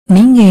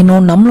நீங்க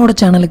இன்னும் நம்மளோட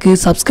சேனலுக்கு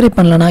சப்ஸ்கிரைப்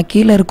பண்ணலனா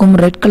கீழ இருக்கும்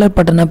ரெட் கலர்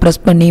பட்டனை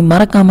பிரஸ் பண்ணி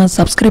மறக்காம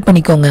சப்ஸ்கிரைப்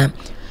பண்ணிக்கோங்க.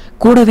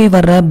 கூடவே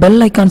வர்ற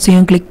பெல்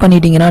ஐகான்ஸையும் கிளிக்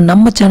பண்ணிட்டீங்கன்னா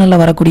நம்ம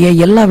சேனல்ல வரக்கூடிய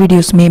எல்லா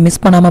வீடியோஸுமே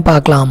மிஸ் பண்ணாம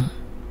பார்க்கலாம்.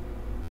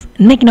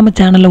 இன்னைக்கு நம்ம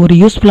சேனல்ல ஒரு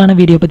யூஸ்ஃபுல்லான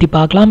வீடியோ பத்தி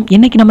பார்க்கலாம்.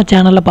 இன்னைக்கு நம்ம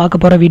சேனல்ல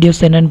பார்க்க போற வீடியோஸ்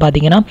என்னன்னு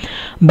பாத்தீங்கன்னா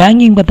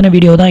பேங்கிங் பத்தின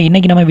வீடியோ தான்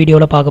இன்னைக்கு நம்ம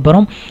வீடியோல பார்க்க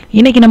போறோம்.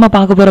 இன்னைக்கு நம்ம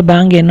பார்க்க போற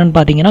பேங்க் என்னன்னு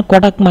பாத்தீங்கன்னா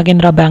கோடக்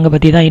மஹிந்திரா பேங்க்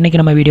பத்தி தான் இன்னைக்கு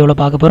நம்ம வீடியோல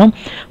பார்க்க போறோம்.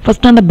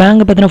 ஃபர்ஸ்ட் அந்த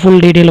பேங்க் பத்தின ஃபுல்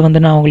டீடைல்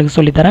வந்து நான் உங்களுக்கு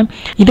சொல்லி தரேன்.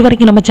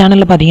 இதுவரைக்கும் நம்ம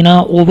சேனல்ல பாத்தீங்கன்னா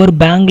ஒவ்வொரு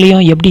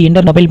பேங்க்லயும் எப்படி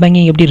மொபைல்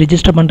பேங்கிங் எப்படி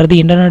ரெஜிஸ்டர் பண்றது,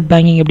 இன்டர்நெட்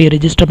பேங்கிங் எப்படி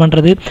ரெஜிஸ்டர்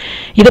பண்றது,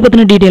 இத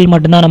பத்தின டீடைல்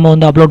மட்டும் தான் நம்ம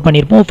வந்து அப்லோட்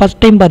பண்ணிருப்போம்.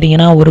 ஃபர்ஸ்ட் டைம்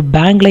பாத்தீங்கன்னா ஒரு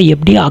பேங்க்ல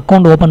எப்படி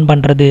அக்கவுண்ட் ஓபன்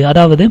பண்றது,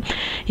 அதாவது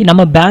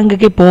நம்ம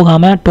பேங்க்குக்கே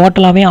போகாம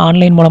டோட்டலாவே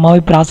ஆன்லைன் மூலமாவே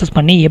ப்ராசஸ்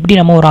பண்ணி எப்படி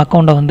நம்ம ஒரு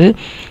அக்கவுண்ட்டை வந்து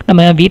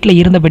நம்ம வீட்டில்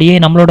இருந்தபடியே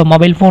நம்மளோட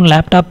மொபைல் ஃபோன்,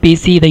 லேப்டாப்,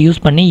 பிசி இதை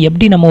யூஸ் பண்ணி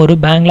எப்படி நம்ம ஒரு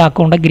பேங்க்ல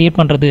அக்கௌண்ட்டை கிரியேட்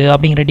பண்ணுறது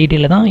அப்படிங்கிற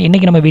டீட்டெயில தான்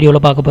இன்றைக்கி நம்ம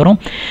வீடியோவில் பார்க்க போகிறோம்.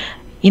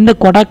 இந்த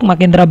கோடக்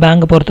மஹிந்திரா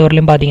பேங்க்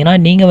பொறுத்தவரையிலும் பார்த்தீங்கன்னா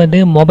நீங்கள்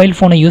வந்து மொபைல்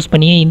ஃபோனை யூஸ்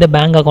பண்ணி இந்த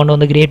பேங்க் அக்கௌண்ட்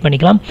வந்து கிரியேட்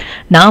பண்ணிக்கலாம்.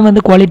 நான்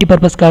வந்து குவாலிட்டி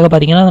பர்பஸ்க்காக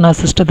பார்த்தீங்கன்னா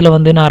நான் சிஸ்டத்தில்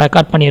வந்து நான்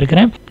ரெக்கார்ட்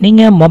பண்ணியிருக்கிறேன்.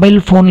 நீங்கள்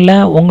மொபைல் ஃபோனில்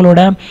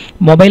உங்களோட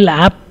மொபைல்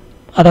ஆப்,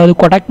 அதாவது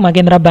கோடக்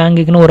மஹிந்திரா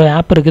பேங்க்குன்னு ஒரு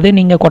ஆப் இருக்குது.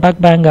 நீங்கள் கோடக்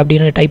பேங்க்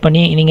அப்படின்னு டைப்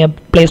பண்ணி நீங்கள்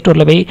ப்ளே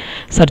ஸ்டோரில் போய்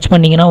சர்ச்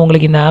பண்ணிங்கன்னா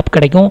உங்களுக்கு இந்த ஆப்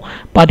கிடைக்கும்.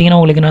 பார்த்தீங்கன்னா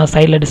உங்களுக்கு நான்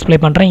சைடில் டிஸ்பிளே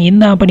பண்ணுறேன்.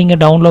 இந்த ஆப்பை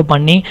நீங்கள் டவுன்லோட்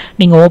பண்ணி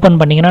நீங்கள் ஓப்பன்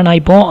பண்ணிங்கன்னா நான்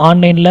இப்போது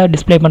ஆன்லைனில்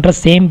டிஸ்பிளே பண்ணுற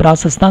சேம்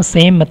ப்ராசஸ் தான்,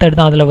 சேம் மெத்தட்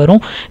தான் அதில்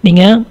வரும்.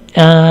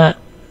 நீங்கள்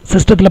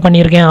சிஸ்டத்தில்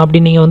பண்ணியிருக்கேன்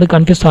அப்படின்னு நீங்கள் வந்து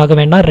கன்ஃபியூஸ் ஆக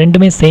வேண்டாம்,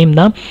 ரெண்டுமே சேம்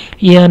தான்.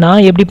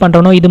 நான் எப்படி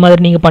பண்ணுறனோ இது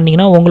மாதிரி நீங்கள்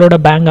பண்ணிங்கன்னா உங்களோட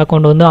பேங்க்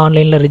அக்கௌண்ட் வந்து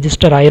ஆன்லைனில்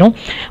ரெஜிஸ்டர் ஆயிரும்.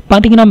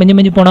 பார்த்தீங்கன்னா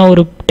மிஞ்சி போனால்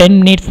ஒரு 10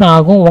 மினிட்ஸ் தான்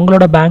ஆகும்.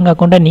 உங்களோட பேங்க்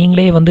அக்கௌண்ட்டை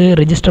நீங்களே வந்து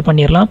ரெஜிஸ்டர்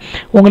பண்ணிடலாம்.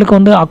 உங்களுக்கு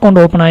வந்து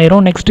அக்கௌண்ட் ஓப்பன்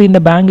ஆயிரும். நெக்ஸ்ட்டு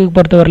இந்த பேங்க்குக்கு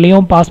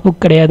பொறுத்தவரையிலையும்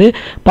பாஸ்புக் கிடையாது.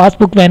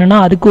 பாஸ்புக் வேணும்னா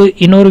அதுக்கு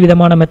இன்னொரு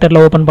விதமான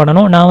மெத்தடில் ஓப்பன்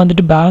பண்ணணும். நான்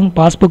வந்துட்டு பேங்க்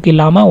பாஸ்புக்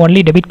இல்லாமல்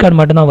ஒன்லி டெபிட் கார்டு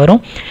மட்டும்தான்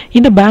வரும்.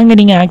 இந்த பேங்கை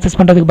நீங்கள் ஆக்சஸ்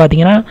பண்ணுறதுக்கு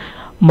பார்த்தீங்கன்னா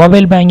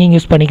மொபைல் பேங்கிங்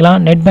யூஸ் பண்ணிக்கலாம்,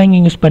 நெட்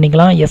பேங்கிங் யூஸ்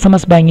பண்ணிக்கலாம்,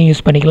 எஸ்எம்எஸ் பேங்கிங்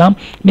யூஸ் பண்ணிக்கலாம்,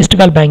 மிஸ்டு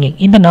கால் பேங்கிங்.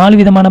 இந்த 4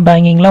 விதமான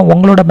பேங்கிங்கில்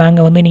உங்களோட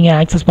பேங்கை வந்து நீங்கள்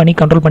ஆக்சஸ் பண்ணி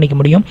கண்ட்ரோல் பண்ணிக்க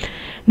முடியும்.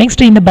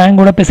 நெக்ஸ்ட் இந்த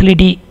பேங்கோட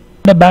ஃபெசிலிட்டி,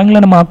 இந்த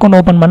பேங்க்கில் நம்ம அக்கௌண்ட்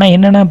ஓப்பன் பண்ணால்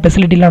என்னென்ன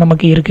ஃபெசிலிட்டிலாம்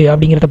நமக்கு இருக்குது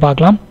அப்படிங்கிறத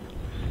பார்க்கலாம்.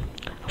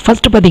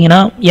 ஃபஸ்ட்டு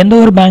பார்த்தீங்கன்னா எந்த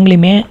ஒரு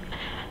பேங்க்லையுமே,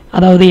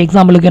 அதாவது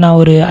எக்ஸாம்பிளுக்கு நான்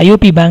ஒரு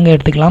ஐஓபி பேங்கை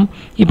எடுத்துக்கலாம்.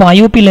 இப்போ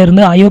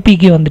ஐஓபியிலேருந்து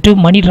ஐஓபிக்கு வந்துட்டு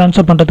மணி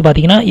ட்ரான்ஸ்ஃபர் பண்ணுறது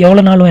பார்த்தீங்கன்னா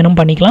எவ்வளோ நாள் வேணும்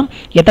பண்ணிக்கலாம்,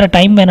 எத்தனை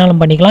டைம் வேணாலும்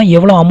பண்ணிக்கலாம்,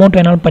 எவ்வளோ அமௌண்ட்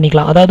வேணாலும்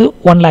பண்ணிக்கலாம். அதாவது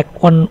 1 lakh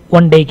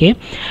ஒன் டேக்கு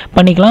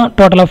பண்ணிக்கலாம்,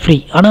 டோட்டலாக ஃப்ரீ.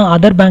 ஆனால்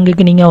அதர்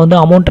பேங்க்குக்கு நீங்கள் வந்து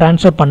அமௌண்ட்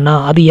ட்ரான்ஸ்ஃபர்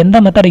பண்ணால் அது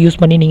எந்த மெத்தடை யூஸ்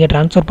பண்ணி நீங்கள்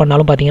ட்ரான்ஸ்ஃபர்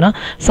பண்ணாலும் பார்த்தீங்கன்னா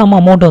சம்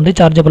அமௌண்ட் வந்து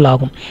சார்ஜபிள்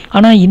ஆகும்.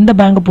 ஆனால் இந்த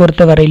பேங்க்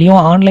பொறுத்த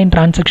வரையிலையும் ஆன்லைன்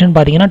ட்ரான்சாக்ஷன்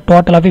பார்த்தீங்கன்னா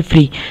டோட்டலாகவே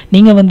ஃப்ரீ.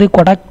 நீங்கள் வந்து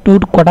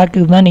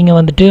கொடாக்கு தான் நீங்கள்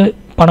வந்துட்டு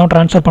பணம்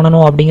ட்ரான்ஸ்ஃபர்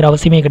பண்ணணும் அப்படிங்கிற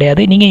அவசியமே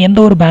கிடையாது. நீங்கள் எந்த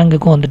ஒரு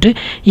பேங்க்குக்கும் வந்துட்டு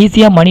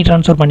ஈஸியாக மணி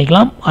ட்ரான்ஸ்ஃபர்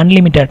பண்ணிக்கலாம்,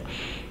 அன்லிமிட்டட்,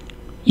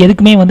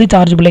 எதுக்குமே வந்து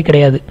சார்ஜபிளே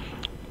கிடையாது.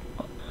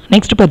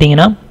 நெக்ஸ்ட்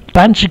பார்த்தீங்கன்னா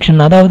டிரான்சாக்ஷன்,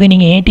 அதாவது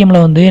நீங்கள்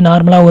ஏடிஎம்மில் வந்து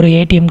நார்மலாக ஒரு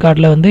ஏடிஎம்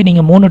கார்டில் வந்து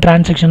நீங்கள் 3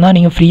 டிரான்சாக்ஷன் தான்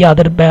நீங்கள் ஃப்ரீயாக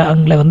அதர்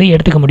பேங்க்கில் வந்து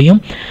எடுத்துக்க முடியும்.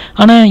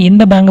 ஆனால்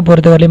இந்த பேங்கை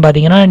பொறுத்தவரையிலையும்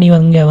பார்த்தீங்கன்னா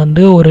நீங்கள்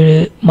வந்து ஒரு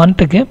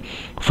மந்த்துக்கு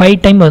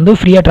 5 டைம் வந்து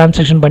ஃப்ரீயாக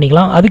டிரான்சாக்ஷன்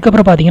பண்ணிக்கலாம்.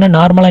 அதுக்கப்புறம் பார்த்தீங்கன்னா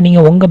நார்மலாக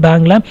நீங்கள் உங்கள்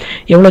பேங்க்கில்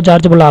எவ்வளோ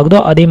சார்ஜபிள்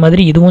ஆகுதோ அதே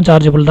மாதிரி இதுவும்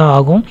சார்ஜபிள் தான்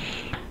ஆகும்.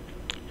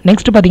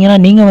 நெக்ஸ்ட் பார்த்தீங்கன்னா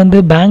நீங்கள் வந்து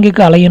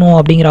பேங்க்குக்கு அலையணும்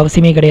அப்படிங்கிற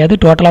அவசியமே கிடையாது,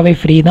 டோட்டலாகவே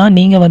ஃப்ரீ தான்.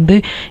 நீங்கள் வந்து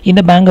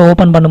இந்த பேங்கை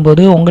ஓப்பன்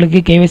பண்ணும்போது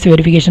உங்களுக்கு கேஒய்சி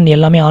வெரிஃபிகேஷன்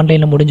எல்லாமே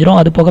ஆன்லைனில்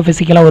முடிஞ்சிடும். அது போக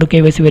ஃபிசிக்கலாக ஒரு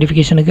கேஒய்சி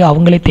வெரிஃபிகேஷனுக்கு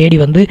அவங்களே தேடி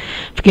வந்து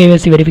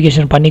கேஒய்சி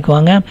வெரிஃபிகேஷன்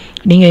பண்ணிக்குவாங்க.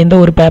 நீங்கள் எந்த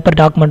ஒரு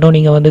பேப்பர் டாக்குமெண்ட்டும்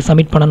நீங்கள் வந்து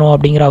சப்மிட் பண்ணணும்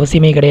அப்படிங்கிற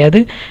அவசியமே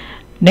கிடையாது.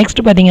 நெக்ஸ்ட்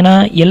பார்த்தீங்கன்னா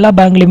எல்லா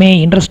பேங்க்லையுமே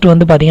இன்ட்ரெஸ்ட்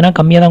வந்து பார்த்தீங்கன்னா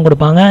கம்மியாக தான்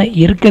கொடுப்பாங்க.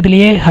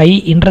 இருக்கிறதுலையே ஹை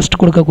இன்ட்ரெஸ்ட்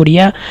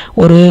கொடுக்கக்கூடிய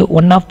ஒரு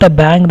ஒன் ஆஃப் த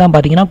பேங்க் தான்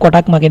பார்த்தீங்கன்னா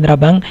கோடக் மஹிந்திரா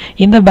பேங்க்.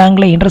 இந்த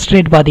பேங்க்கில் இன்ட்ரெஸ்ட்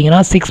ரேட்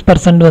பார்த்தீங்கன்னா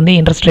 6% வந்து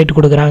இன்ட்ரெஸ்ட் ரேட்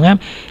கொடுக்குறாங்க.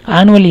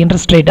 ஆனுவல்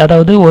இன்ட்ரெஸ்ட் ரேட்,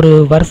 அதாவது ஒரு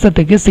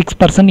வருஷத்துக்கு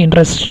 6%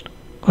 இன்ட்ரெஸ்ட்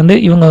வந்து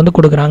இவங்க வந்து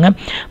கொடுக்குறாங்க.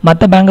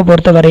 மற்ற பேங்கை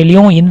பொறுத்த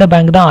வரையிலையும் இந்த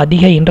பேங்க் தான்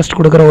அதிக இன்ட்ரெஸ்ட்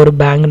கொடுக்குற ஒரு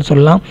பேங்க்னு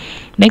சொல்லலாம்.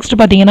 நெக்ஸ்ட்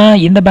பார்த்தீங்கன்னா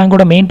இந்த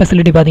பேங்கோட மெயின்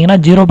ஃபெசிலிட்டி பார்த்தீங்கன்னா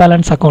ஜீரோ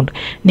பேலன்ஸ் அக்கௌண்ட்.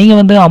 நீங்கள்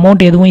வந்து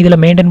அமௌண்ட் எதுவும் இதில்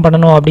மெயின்டைன்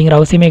பண்ணணும் அப்படிங்கிற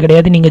அவசியமே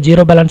கிடையாது. நீங்கள்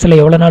ஜீரோ பேலன்ஸில்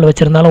எவ்வளோ நாள்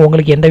வச்சிருந்தாலும்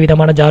உங்களுக்கு எந்த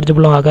விதமான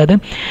சார்ஜபிளும் ஆகாது.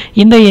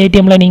 இந்த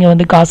ஏடிஎம்மில் நீங்கள்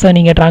வந்து காசை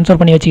நீங்கள்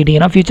ட்ரான்ஸ்ஃபர் பண்ணி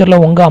வச்சுக்கிட்டீங்கன்னா ஃபியூச்சரில்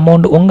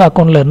உங்கள்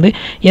அக்கௌண்ட்லேருந்து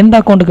எந்த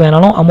அக்கௌண்ட்டுக்கு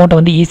வேணாலும் அமௌண்ட்டை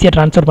வந்து ஈஸியாக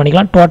ட்ரான்ஸ்ஃபர்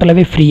பண்ணிக்கலாம்,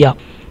 டோட்டலாகவே ஃப்ரீயாக.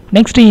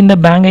 நெக்ஸ்ட்டு இந்த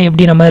பேங்கை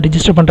எப்படி நம்ம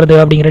ரிஜிஸ்டர் பண்ணுறது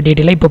அப்படிங்கிற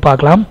டீட்டெயிலை இப்போ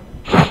பார்க்கலாம்.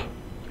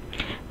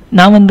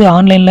 நான் வந்து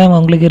ஆன்லைனில்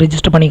உங்களுக்கு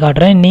ரிஜிஸ்டர் பண்ணி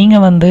காட்டுறேன்.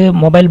 நீங்கள் வந்து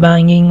மொபைல்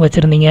பேங்கிங்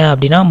வச்சுருந்தீங்க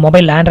அப்படின்னா,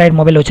 ஆண்ட்ராய்டு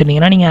மொபைல்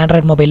வச்சுருந்தீங்கன்னா நீங்கள்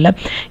ஆண்ட்ராய்டு மொபைலில்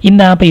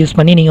இந்த ஆப்பை யூஸ்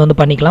பண்ணி நீங்கள் வந்து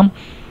பண்ணிக்கலாம்.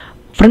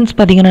 ஃப்ரெண்ட்ஸ்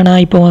பார்த்தீங்கன்னா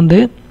நான் இப்போ வந்து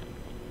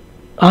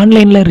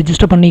ஆன்லைனில்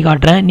ரிஜிஸ்டர் பண்ணி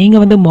காட்டுறேன்.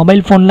 நீங்கள் வந்து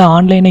மொபைல் ஃபோனில்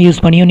ஆன்லைனை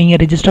யூஸ் பண்ணியும்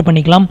நீங்கள் ரிஜிஸ்டர்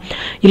பண்ணிக்கலாம்.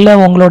 இல்லை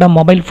உங்களோட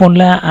மொபைல்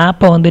ஃபோனில்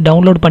ஆப்பை வந்து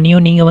டவுன்லோட்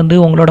பண்ணியும் நீங்கள் வந்து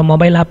உங்களோட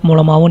மொபைல் ஆப்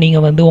மூலமாகவும்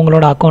நீங்கள் வந்து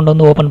உங்களோட அக்கௌண்ட்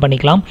வந்து ஓப்பன்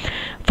பண்ணிக்கலாம்.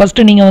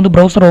 ஃபஸ்ட்டு நீங்கள் வந்து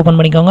ப்ரௌசர் ஓப்பன்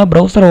பண்ணிக்கோங்க.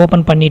 ப்ரௌசர்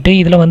ஓப்பன் பண்ணிவிட்டு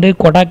இதில் வந்து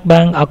Kotak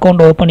bank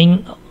account opening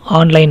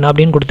online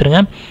அப்படின்னு கொடுத்துருங்க.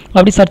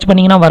 அப்படி சர்ச்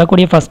பண்ணிங்கன்னா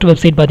வரக்கூடிய ஃபஸ்ட்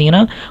வெப்சைட் பார்த்தீங்கன்னா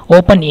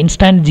open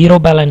instant zero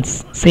balance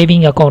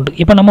saving account.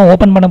 இப்போ நம்ம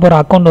ஓப்பன் பண்ண போகிற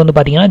அக்கௌண்ட் வந்து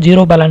பார்த்தீங்கன்னா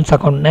ஜீரோ பேலன்ஸ்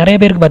அக்கௌண்ட். நிறைய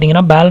பேருக்கு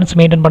பார்த்தீங்கன்னா பேலன்ஸ்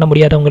மெயின்டைன் பண்ண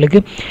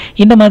முடியாதவங்களுக்கு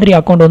இந்த மாதிரி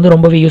அக்கௌண்ட் வந்து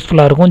ரொம்பவே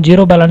யூஸ்ஃபுல்லாக இருக்கும்.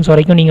 ஜீரோ பேலன்ஸ்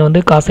வரைக்கும் நீங்கள்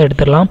வந்து காசு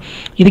எடுத்துடலாம்.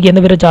 இதுக்கு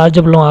எந்த வித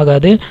சார்ஜபிளும்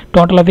ஆகாது,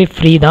 டோட்டலாகவே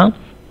ஃப்ரீ தான்.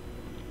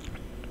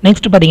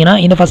 நெக்ஸ்ட் பார்த்தீங்கன்னா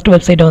இந்த ஃபஸ்ட்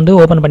வெப்சைட்டை வந்து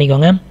ஓப்பன்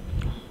பண்ணிக்கோங்க.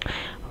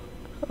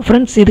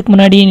 ஃப்ரெண்ட்ஸ், இதுக்கு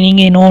முன்னாடி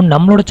நீங்கள் இன்னும்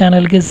நம்மளோட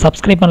சேனலுக்கு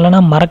சப்ஸ்கிரைப் பண்ணலன்னா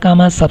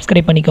மறக்காமல்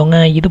சப்ஸ்கிரைப் பண்ணிக்கோங்க.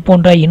 இது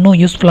போன்ற இன்னும்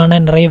யூஸ்ஃபுல்லான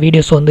நிறைய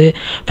வீடியோஸ் வந்து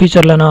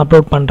ஃபியூச்சரில் நான்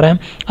அப்லோட் பண்ணுறேன்.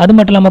 அது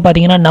மட்டும் இல்லாமல்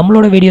பார்த்தீங்கன்னா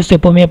நம்மளோட வீடியோஸ்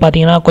எப்போவுமே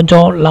பார்த்தீங்கன்னா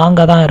கொஞ்சம்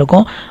லாங்காக தான்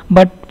இருக்கும்.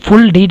 பட்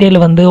ஃபுல்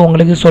டீட்டெயில் வந்து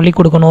உங்களுக்கு சொல்லிக்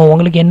கொடுக்கணும்.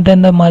 உங்களுக்கு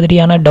எந்தெந்த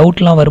மாதிரியான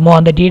டவுட்லாம் வருமோ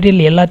அந்த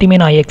டீட்டெயில் எல்லாத்தையுமே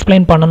நான்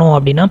எக்ஸ்பிளைன் பண்ணணும்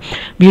அப்படின்னா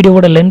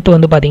வீடியோவோட லென்த்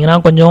வந்து பார்த்தீங்கன்னா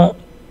கொஞ்சம்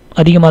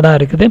அதிகமாக தான்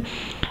இருக்குது.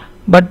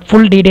 பட்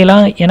ஃபுல்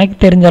டீட்டெயிலாக எனக்கு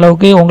தெரிஞ்ச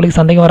அளவுக்கு உங்களுக்கு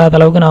சந்தேகம் வராத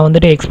அளவுக்கு நான்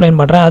வந்துட்டு எக்ஸ்பிளைன்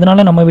பண்ணுறேன்.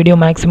 அதனால் நம்ம வீடியோ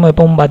மேக்ஸிமம்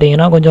எப்பவும்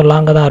பார்த்தீங்கன்னா கொஞ்சம்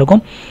லாங்காக தான்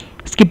இருக்கும்.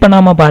 ஸ்கிப்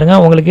பண்ணாமல் பாருங்கள்,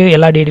 உங்களுக்கு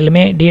எல்லா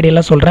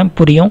டீட்டெயிலாக சொல்கிறேன்,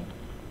 புரியும்.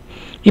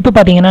 இப்போ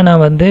பார்த்தீங்கன்னா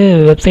நான் வந்து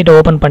வெப்சைட்டை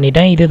ஓப்பன்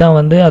பண்ணிட்டேன். இதுதான்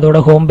வந்து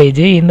அதோட ஹோம்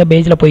பேஜ். இந்த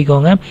பேஜில்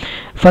போய்க்கோங்க.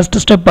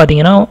 ஃபஸ்ட்டு ஸ்டெப்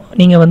பார்த்தீங்கன்னா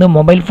நீங்கள் வந்து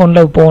மொபைல்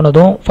ஃபோனில்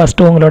போனதும்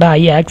ஃபஸ்ட்டு உங்களோட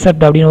ஐ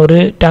ஆக்செப்ட் அப்படின்னு ஒரு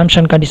டேர்ம்ஸ்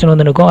அண்ட் கண்டிஷன்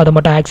வந்து இருக்கும். அதை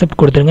மட்டும் ஆக்செப்ட்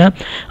கொடுத்துருங்க.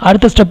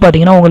 அடுத்த ஸ்டெப்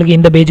பார்த்தீங்கன்னா உங்களுக்கு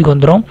இந்த பேஜுக்கு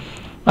வந்துடும்.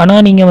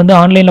 ஆனால் நீங்கள் வந்து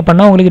ஆன்லைனில்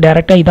பண்ணால் உங்களுக்கு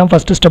டேரெக்டாக இதான்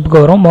ஃபஸ்ட்டு ஸ்டெப்புக்கு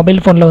வரும். மொபைல்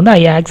ஃபோனில் வந்து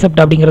ஐ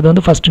ஆக்செப்ட் அப்படிங்கிறது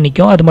வந்து ஃபஸ்ட்டு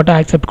நிற்கும். அது மட்டும்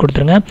ஆக்செப்ட்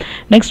கொடுத்துருங்க.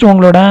 நெக்ஸ்ட்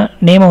உங்களோட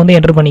நேமை வந்து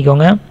என்ட்ரு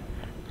பண்ணிக்கோங்க.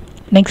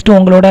 நெக்ஸ்ட்டு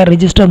உங்களோட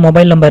ரிஜிஸ்டர்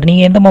மொபைல் நம்பர்,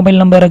 நீங்கள் எந்த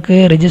மொபைல் நம்பருக்கு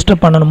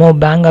ரிஜிஸ்டர் பண்ணணுமோ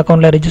பேங்க்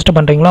அக்கௌண்ட்டில் ரிஜிஸ்டர்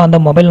பண்ணுறீங்களோ அந்த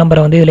மொபைல்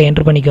நம்பரை வந்து இதில்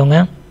என்ட்ரு பண்ணிக்கோங்க.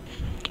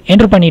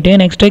 என்ட்ரு பண்ணிவிட்டு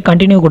நெக்ஸ்ட்டு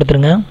கண்டினியூ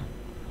கொடுத்துருங்க.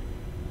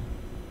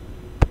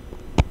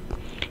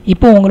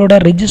 இப்போ உங்களோட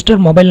ரிஜிஸ்டர்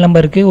மொபைல்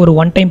நம்பருக்கு ஒரு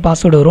ஒன் டைம்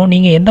பாஸ்வேர்டு வரும்.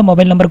 நீங்கள் எந்த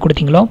மொபைல் நம்பர்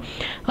கொடுத்தீங்களோ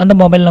அந்த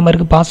மொபைல்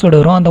நம்பருக்கு பாஸ்வேர்டு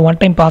வரும். அந்த ஒன்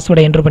டைம்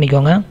பாஸ்வேர்டை என்ட்ரு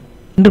பண்ணிக்கோங்க.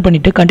 என்ட்ரு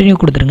பண்ணிவிட்டு கண்டினியூ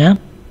கொடுத்துருங்க.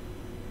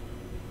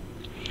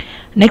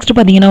 நெக்ஸ்ட்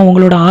பார்த்தீங்கன்னா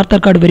உங்களோட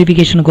ஆதார் கார்டு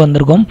வெரிஃபிகேஷனுக்கு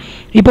வந்திருக்கும்.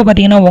 இப்போ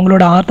பார்த்தீங்கன்னா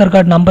உங்களோட ஆதார்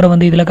கார்டு நம்பரை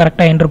வந்து இதில்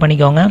கரெக்டாக என்ட்ரு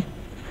பண்ணிக்கோங்க.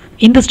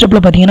 இந்த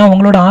ஸ்டெப்பில் பார்த்தீங்கன்னா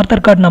உங்களோட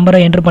ஆதார் கார்டு நம்பரை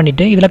என்ட்ரு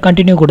பண்ணிவிட்டு இதில்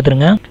கண்டினியூ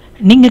கொடுத்துருங்க.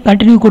 நீங்கள்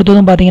கண்டினியூ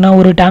கொடுத்ததும் பார்த்தீங்கன்னா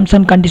ஒரு டேர்ம்ஸ்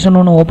அண்ட் கண்டிஷன்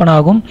ஒன்று ஓப்பன்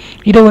ஆகும்.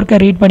 இதை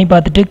ஒருக்க ரீட் பண்ணி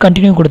பார்த்துட்டு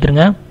கண்டினியூ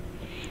கொடுத்துருங்க.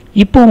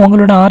 இப்போ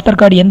உங்களோட ஆதார்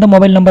கார்டு எந்த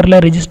மொபைல் நம்பரில்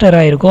ரிஜிஸ்டர்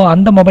ஆகிருக்கோ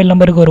அந்த மொபைல்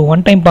நம்பருக்கு ஒரு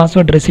ஒன் டைம்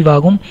பாஸ்வேர்டு ரிசீவ்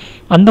ஆகும்.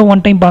 அந்த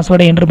ஒன் டைம்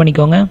பாஸ்வேர்டை என்ட்ரு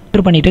பண்ணிக்கோங்க.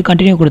 என்ட்ரு பண்ணிவிட்டு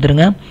கண்டினியூ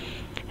கொடுத்துருங்க.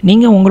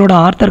 நீங்கள் உங்களோட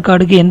ஆதார்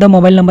கார்டுக்கு எந்த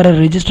மொபைல் நம்பரை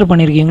ரிஜிஸ்டர்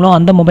பண்ணியிருக்கீங்களோ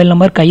அந்த மொபைல்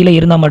நம்பர் கையில்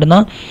இருந்தால்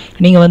மட்டும்தான்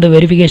நீங்கள் வந்து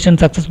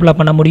வெரிஃபிகேஷன் சக்ஸஸ்ஃபுல்லாக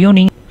பண்ண முடியும்.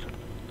 நீங்கள்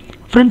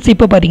ஃப்ரெண்ட்ஸ்,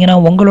 இப்போ பார்த்தீங்கன்னா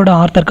உங்களோட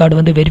ஆதார் கார்டு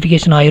வந்து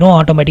வெரிஃபிகேஷன் ஆயிரும்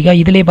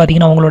ஆட்டோமேட்டிக்காக. இதிலே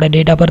பார்த்தீங்கன்னா உங்களோட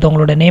டேட் ஆஃப் பர்த்,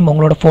 உங்களோட நேம்,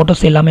 உங்களோட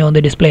ஃபோட்டோஸ் எல்லாமே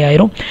வந்து டிஸ்பிளே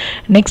ஆயிரும்.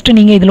 நெக்ஸ்ட்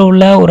நீங்கள் இதில்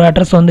உள்ள ஒரு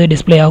அட்ரஸ் வந்து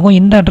டிஸ்பிளே ஆகும்.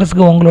 இந்த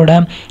அட்ரஸ்க்கு உங்களோட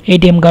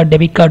ஏடிஎம் கார்டு,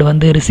 டெபிட் கார்டு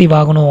வந்து ரிசீவ்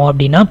ஆகணும்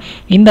அப்படின்னா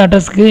இந்த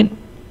அட்ரஸ்க்கு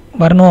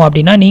வரணும்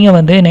அப்படின்னா நீங்கள்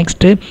வந்து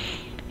நெக்ஸ்ட்டு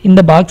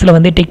இந்த பாக்ஸில்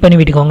வந்து டிக் பண்ணி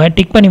விட்டுக்கோங்க.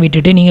 டிக் பண்ணி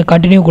விட்டுட்டு நீங்கள்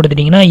கண்டினியூ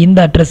கொடுத்துட்டிங்கன்னா இந்த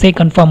அட்ரஸே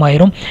கன்ஃபார்ம்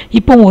ஆயிரும்.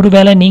 இப்போ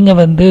ஒருவேளை நீங்கள்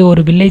வந்து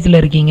ஒரு வில்லேஜில்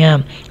இருக்கீங்க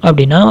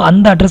அப்படின்னா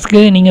அந்த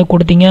அட்ரஸ்க்கு நீங்கள்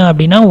கொடுத்தீங்க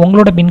அப்படின்னா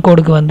உங்களோட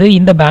பின்கோடுக்கு வந்து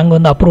இந்த பேங்க்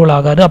வந்து அப்ரூவல்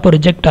ஆகாது, அப்போ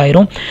ரிஜெக்ட்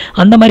ஆயிரும்.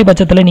 அந்த மாதிரி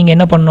பட்சத்தில் நீங்கள்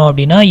என்ன பண்ணணும்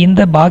அப்படின்னா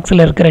இந்த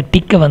பாக்ஸில் இருக்கிற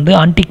டிக்கை வந்து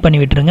அன்டிக் பண்ணி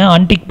விட்டுருங்க.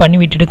 அன்டிக் பண்ணி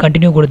விட்டுட்டு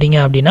கண்டினியூ கொடுத்தீங்க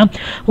அப்படின்னா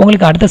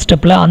உங்களுக்கு அடுத்த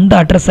ஸ்டெப்பில் அந்த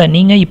அட்ரஸை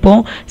நீங்கள்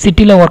இப்போது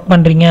சிட்டியில் ஒர்க்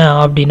பண்ணுறீங்க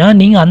அப்படின்னா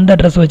நீங்கள் அந்த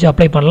அட்ரஸ் வச்சு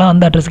அப்ளை பண்ணலாம்.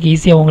 அந்த அட்ரஸ்க்கு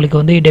ஈஸியாக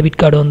உங்களுக்கு வந்து டெபிட்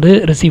கார்டு வந்து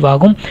ரிசீவ்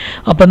ஆகும்.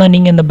 அப்போ தான்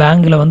நீங்கள் இந்த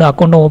பேங்க்கில் வந்து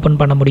அக்கௌண்ட்டும் ஓப்பன்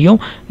பண்ண முடியும்.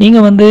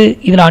 நீங்கள் வந்து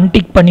இதில்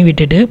அன்டிக் பண்ணி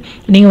விட்டுட்டு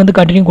நீங்கள் வந்து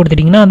கண்டினியூ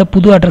கொடுத்துட்டிங்கன்னா அந்த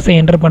புது அட்ரஸை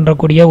என்டர்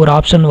பண்ணுறக்கூடிய ஒரு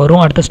ஆப்ஷன்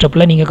வரும். அடுத்த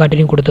ஸ்டெப்பில் நீங்கள்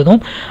கண்டினியூ கொடுத்ததும்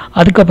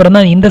அதுக்கப்புறம்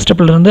தான் இந்த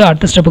ஸ்டெப்லேருந்து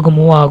அடுத்த ஸ்டெப்புக்கு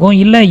மூவ் ஆகும்.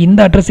 இல்லை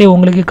இந்த அட்ரஸே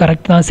உங்களுக்கு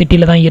கரெக்ட் தான்,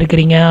 சிட்டியில் தான்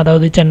இருக்கிறீங்க,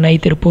 அதாவது சென்னை,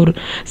 திருப்பூர்,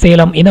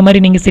 சேலம் இந்த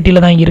மாதிரி நீங்கள்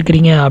சிட்டியில் தான்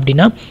இருக்கிறீங்க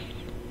அப்படின்னா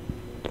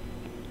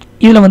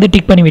இதில் வந்து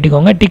டிக் பண்ணி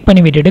விட்டுக்கோங்க. டிக்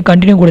பண்ணி விட்டுட்டு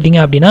கண்டினியூ கொடுத்தீங்க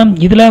அப்படின்னா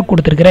இதில்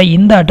கொடுத்துருக்கிற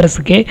இந்த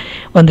அட்ரஸுக்கே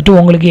வந்துட்டு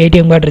உங்களுக்கு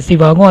ஏடிஎம் கார்டு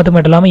ரிசீவ் ஆகும். அது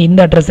மட்டும் இல்லாமல் இந்த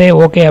அட்ரஸே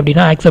ஓகே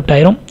அப்படின்னா ஆக்செப்ட்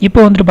ஆயிரும். இப்போ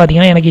வந்துட்டு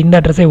பார்த்தீங்கன்னா எனக்கு இந்த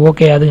அட்ரஸே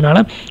ஓகே,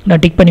 அதனால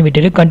நான் டிக் பண்ணி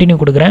விட்டுட்டு கண்டினியூ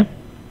கொடுக்குறேன்.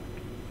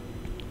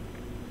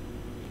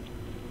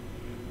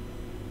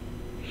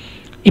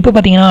 இப்போ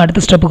பார்த்தீங்கன்னா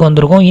அடுத்த ஸ்டெப்புக்கு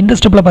வந்திருக்கும். இந்த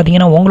ஸ்டெப்பில்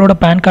பார்த்தீங்கன்னா உங்களோட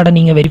பேன் கார்டை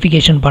நீங்கள்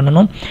வெரிஃபிகேஷன்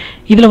பண்ணணும்.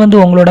 இதில் வந்து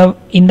உங்களோட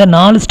இந்த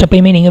 4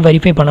 ஸ்டெப்பையுமே நீங்கள்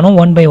வெரிஃபை பண்ணணும்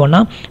ஒன் பை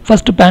ஒன்னாக.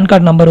 ஃபஸ்ட்டு பேன்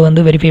கார்டு நம்பர்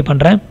வந்து வெரிஃபை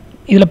பண்ணுறேன்.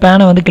 இதில்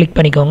பேனை வந்து கிளிக்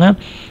பண்ணிக்கோங்க.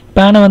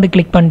 பேனை வந்து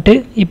கிளிக் பண்ணிட்டு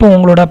இப்போ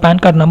உங்களோட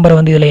பேன் கார்டு நம்பரை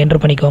வந்து இதில் என்ட்ரு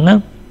பண்ணிக்கோங்க.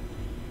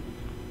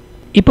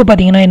 இப்போ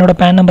பார்த்தீங்கன்னா என்னோட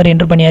பேன் நம்பர்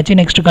என்ட்ரு பண்ணியாச்சு.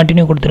 நெக்ஸ்ட்டு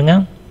கண்டினியூ கொடுத்துருங்க.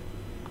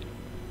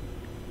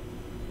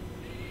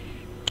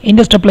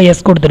 இந்த ஸ்டெப்பில்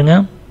எஸ் கொடுத்துருங்க.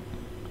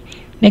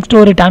 நெக்ஸ்ட்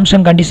ஒரு டேர்ம்ஸ்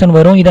அண்ட் கண்டிஷன்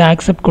வரும், இதை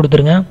ஆக்செப்ட்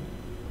கொடுத்துருங்க.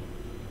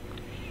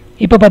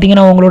 இப்போ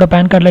பார்த்தீங்கன்னா உங்களோட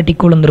பேன் கார்டில்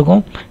டிக்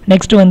விழுந்திருக்கும்.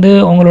 நெக்ஸ்ட் வந்து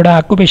உங்களோட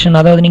ஆக்குபேஷன்,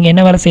 அதாவது நீங்கள்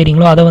என்ன வேலை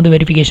செய்கிறீங்களோ அதை வந்து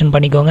வெரிஃபிகேஷன்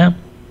பண்ணிக்கோங்க.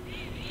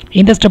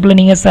 இந்த ஸ்டெப்பில்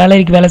நீங்கள்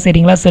சேலரிக்கு வேலை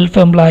செய்கிறீங்களா, செல்ஃப்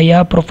எம்ப்ளாயா,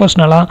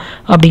 ப்ரொஃபஷ்னலா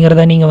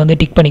அப்படிங்கிறத நீங்கள் வந்து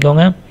டிக்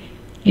பண்ணிக்கோங்க.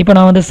 இப்போ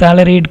நான் வந்து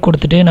சேலரி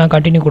கொடுத்துட்டு நான்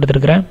கண்டினியூ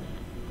கொடுத்துருக்குறேன்.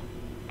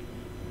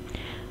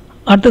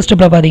 அடுத்த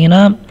ஸ்டெப்பில்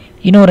பார்த்தீங்கன்னா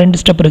இன்னும்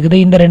 2 ஸ்டெப் இருக்குது.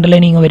 இந்த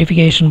 2ல் நீங்கள்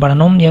வெரிஃபிகேஷன்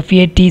பண்ணணும்.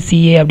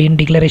 FATCA அப்படின்னு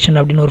டிக்ளரேஷன்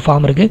அப்படின்னு ஒரு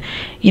ஃபார்ம் இருக்குது.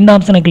 இந்த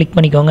ஆப்ஷனை கிளிக்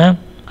பண்ணிக்கோங்க.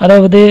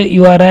 அதாவது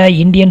you are a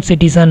Indian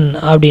citizen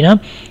அப்படின்னா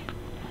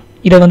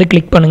இதை வந்து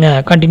கிளிக் பண்ணுங்கள்.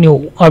 கண்டினியூ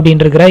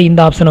அப்படின்ற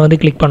இந்த ஆப்ஷனை வந்து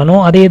கிளிக்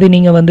பண்ணணும். அதே இது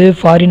நீங்கள் வந்து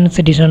ஃபாரின்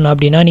சிட்டிசன்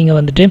அப்படின்னா நீங்கள்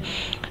வந்துட்டு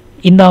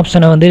இந்த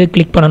ஆப்ஷனை வந்து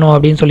கிளிக் பண்ணணும்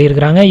அப்படின்னு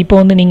சொல்லியிருக்கிறாங்க. இப்போ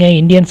வந்து நீங்கள்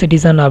இந்தியன்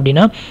சிட்டிசன்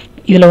அப்படின்னா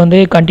இதில் வந்து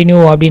கண்டினியூ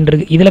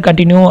அப்படின்றது, இதில்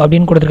கண்டினியூ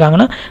அப்படின்னு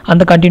கொடுத்துருக்காங்கன்னா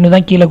அந்த கண்டினியூ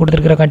தான் கீழே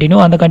கொடுத்துருக்கிற கண்டினியூ.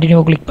 அந்த கண்டினியூ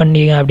கிளிக்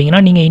பண்ணீங்க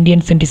அப்படிங்கன்னா நீங்கள்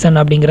இந்தியன் சிட்டிசன்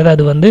அப்படிங்கிறது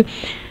அது வந்து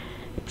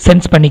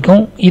சென்ஸ்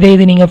பண்ணிக்கும்.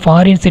 இது நீங்கள்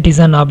ஃபாரின்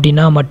சிட்டிசன்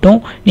அப்படின்னா மட்டும்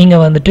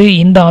நீங்கள் வந்துட்டு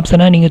இந்த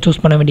ஆப்ஷனை நீங்கள்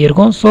சூஸ் பண்ண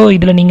வேண்டியிருக்கும். ஸோ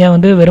இதில் நீங்கள்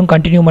வந்து வெறும்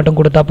கண்டினியூ மட்டும்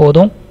கொடுத்தா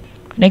போதும்.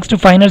 நெக்ஸ்ட்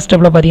ஃபைனல்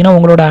ஸ்டெப்பில் பார்த்தீங்கன்னா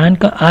உங்களோட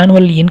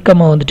ஆனுவல்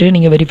இன்கம்மை வந்துட்டு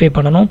நீங்கள் வெரிஃபை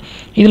பண்ணணும்.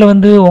 இதில்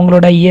வந்து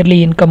உங்களோட இயர்லி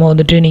இன்கம்மை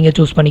வந்துட்டு நீங்கள்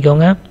சூஸ்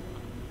பண்ணிக்கோங்க.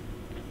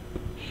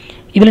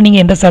 இதில்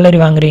நீங்கள் எந்த சேலரி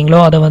வாங்குறீங்களோ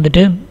அதை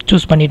வந்துட்டு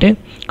சூஸ் பண்ணிவிட்டு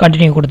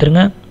கண்டினியூ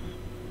கொடுத்துருங்க.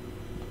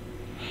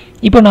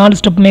 இப்போ 4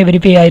 ஸ்டெப்புமே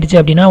வெரிஃபை ஆயிடுச்சு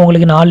அப்படின்னா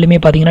உங்களுக்கு 4லுமே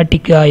பார்த்தீங்கன்னா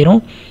டிக் ஆயிரும்.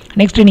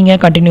 நெக்ஸ்ட்டு நீங்கள்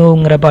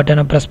கண்டினியூங்கிற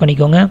பட்டனை ப்ரெஸ்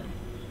பண்ணிக்கோங்க.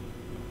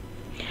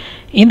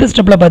 இந்த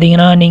ஸ்டெப்பில்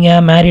பார்த்தீங்கன்னா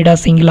நீங்கள் மேரிடா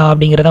சிங்கிளா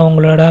அப்படிங்கிறத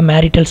உங்களோட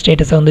மேரிட்டல்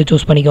ஸ்டேட்டஸை வந்து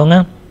சூஸ் பண்ணிக்கோங்க.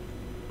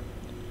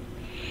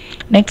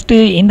 நெக்ஸ்ட்டு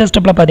இந்த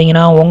ஸ்டெப்பில்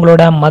பார்த்தீங்கன்னா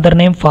உங்களோட மதர்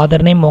நேம்,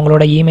 ஃபாதர் நேம்,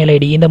 உங்களோட இமெயில்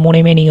ஐடி இந்த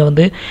 3மே நீங்கள்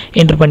வந்து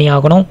என்ட்ரு பண்ணி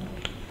ஆகணும்.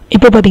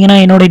 இப்போ பார்த்தீங்கன்னா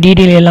என்னோட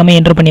டீட்டெயில் எல்லாமே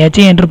என்ட்ரு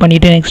பண்ணியாச்சு. என்ட்ரு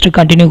பண்ணிவிட்டு நெக்ஸ்ட்டு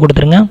கண்டினியூ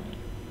கொடுத்துருங்க.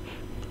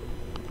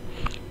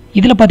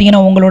 இதில்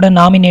பார்த்தீங்கன்னா உங்களோட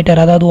நாமினேட்டர்,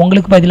 அதாவது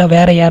உங்களுக்கு பதிலாக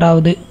வேறு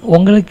யாராவது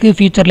உங்களுக்கு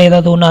ஃபியூச்சரில்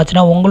ஏதாவது ஒன்று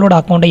ஆச்சுன்னா உங்களோட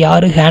அக்கௌண்ட்டை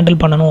யார்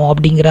ஹேண்டில் பண்ணணும்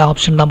அப்படிங்கிற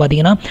ஆப்ஷன் தான்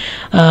பார்த்தீங்கன்னா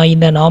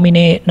இந்த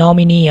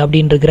நாமினி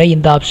அப்படின்னு இருக்கிற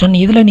இந்த ஆப்ஷன்.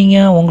 இதில்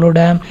நீங்கள் உங்களோட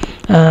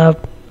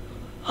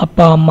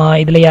அப்பா அம்மா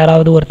இதில்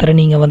யாராவது ஒருத்தரை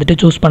நீங்கள் வந்துட்டு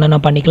சூஸ் பண்ண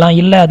பண்ணிக்கலாம்.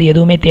 இல்லை அது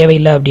எதுவுமே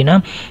தேவையில்லை அப்படின்னா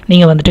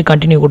நீங்கள் வந்துட்டு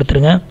கண்டினியூ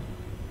கொடுத்துருங்க.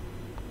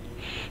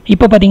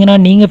 இப்போ பார்த்தீங்கன்னா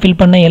நீங்கள் ஃபில்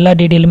பண்ண எல்லா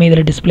டீட்டெயிலுமே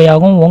இதில் டிஸ்பிளே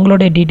ஆகும்.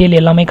 உங்களோட டீட்டெயில்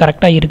எல்லாமே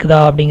கரெக்டாக இருக்குதா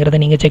அப்படிங்கிறத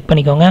நீங்கள் செக்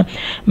பண்ணிக்கோங்க.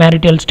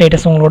 மேரிட்டல்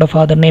ஸ்டேட்டஸ், உங்களோட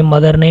father name,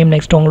 mother name,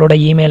 next உங்களோட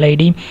இமெயில்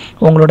ஐடி,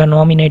 உங்களோட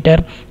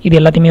நாமினேட்டர், இது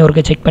எல்லாத்தையுமே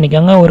ஒருக்க செக்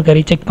பண்ணிக்கோங்க. ஒருக்க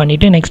ரீசெக்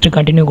பண்ணிவிட்டு நெக்ஸ்ட்டு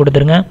கண்டினியூ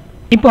கொடுத்துருங்க.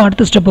 இப்போ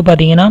அடுத்த ஸ்டெப்பு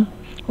பார்த்தீங்கன்னா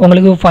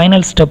உங்களுக்கு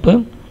ஃபைனல் ஸ்டெப்பு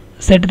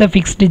செட் த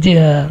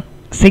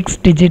 6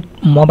 digit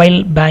மொபைல்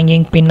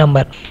பேங்கிங் பின்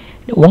நம்பர்.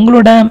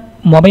 உங்களோட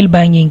மொபைல்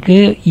பேங்கிங்க்கு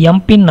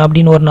எம்பின்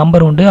அப்படின்னு ஒரு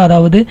நம்பர் உண்டு.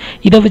 அதாவது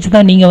இதை வச்சு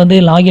தான் நீங்கள் வந்து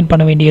லாகின்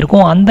பண்ண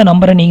வேண்டியிருக்கும். அந்த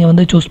நம்பரை நீங்கள்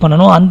வந்து சூஸ்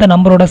பண்ணணும். அந்த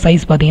நம்பரோட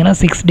சைஸ் பார்த்தீங்கன்னா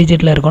 6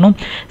 டிஜிட்டில் இருக்கணும்.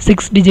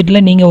 6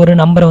 டிஜிட்டில் நீங்கள் ஒரு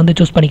நம்பரை வந்து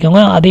சூஸ்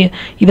பண்ணிக்கோங்க. அதே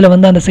இதில்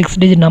வந்து அந்த 6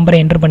 டிஜிட் நம்பரை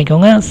என்ட்ரு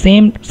பண்ணிக்கோங்க.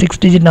 சேம் 6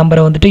 டிஜிட்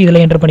நம்பரை வந்துட்டு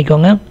இதில் என்ட்ரு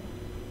பண்ணிக்கோங்க.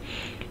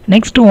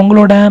 நெக்ஸ்ட்டு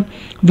உங்களோட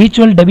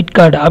விர்ச்சுவல் டெபிட்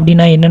கார்டு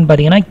அப்படின்னா என்னென்னு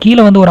பார்த்தீங்கன்னா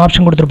கீழே வந்து ஒரு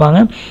ஆப்ஷன்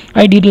கொடுத்துருப்பாங்க.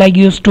 I did like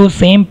use to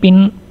same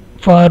bin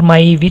for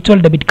my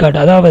virtual debit card.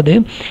 அதாவது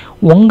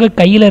உங்கள்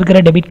கையில் இருக்கிற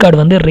டெபிட் கார்டு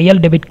வந்து ரியல்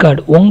டெபிட்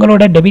கார்டு.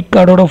 உங்களோட டெபிட்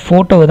கார்டோட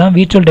ஃபோட்டோ தான்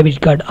விர்ச்சுவல்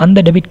டெபிட் கார்டு. அந்த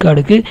டெபிட்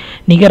கார்டுக்கு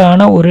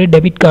நிகரான ஒரு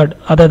டெபிட் கார்டு,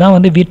 அதை தான்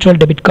வந்து விர்ச்சுவல்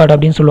டெபிட் கார்டு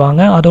அப்படின்னு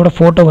சொல்லுவாங்க. அதோட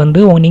ஃபோட்டோ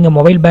வந்து நீங்கள்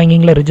மொபைல்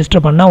பேங்கிங்கில்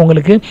ரெஜிஸ்டர் பண்ணால்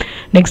உங்களுக்கு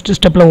நெக்ஸ்ட்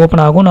ஸ்டெப்பில்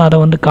ஓப்பன் ஆகும். நான் அதை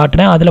வந்து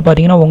காட்டுறேன். அதில்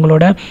பார்த்தீங்கன்னா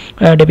உங்களோட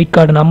debit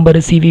card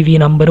number, CVV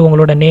number,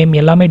 உங்களோட நேம்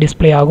எல்லாமே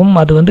டிஸ்பிளே ஆகும்.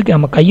 அது வந்து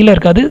நம்ம கையில்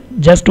இருக்காது,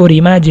 ஜஸ்ட் ஒரு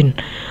இமேஜின்.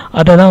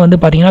 அதை தான் வந்து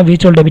பார்த்தீங்கன்னா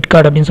விர்ச்சுவல் டெபிட்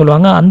கார்டு அப்படின்னு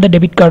சொல்லுவாங்க. அந்த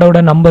டெபிட் கார்டோட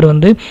நம்பர்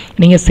வந்து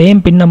நீங்கள்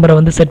சேம் பின் நம்பரை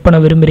வந்து செட் பண்ண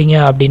விரும்புகிறீங்க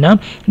அப்படின்னா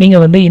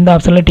நீங்கள் வந்து இந்த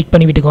ஆப்ஷனில் டிக்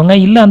பண்ணி விட்டுக்கோங்க.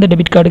 இல்லை அந்த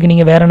டெபிட் கார்டுக்கு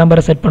நீங்கள் வேறு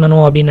நம்பரை செட்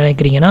பண்ணணும் அப்படின்னு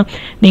நினைக்கிறீங்கன்னா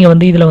நீங்கள்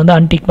வந்து இதில் வந்து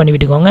அன்டிக் பண்ணி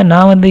விட்டுக்கோங்க.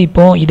 நான் வந்து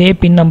இப்போது இதே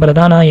பின் நம்பரை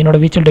தான் நான் என்னோட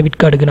விர்ச்சுவல் டெபிட்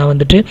கார்டுக்கு நான்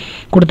வந்துட்டு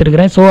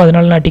கொடுத்துருக்கிறேன். ஸோ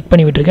அதனால் நான் டிக்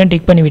பண்ணி விட்டுருக்கேன்.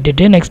 டிக் பண்ணி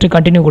விட்டுட்டு நெக்ஸ்ட்டு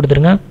கண்டினியூ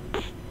கொடுத்துருங்க.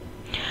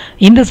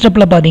 இந்த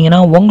ஸ்டெப்பில்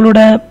பார்த்தீங்கன்னா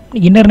உங்களோட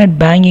இன்டர்நெட்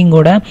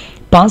பேங்கிங்கோட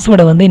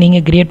பாஸ்வேர்டை வந்து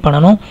நீங்கள் கிரியேட்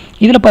பண்ணணும்.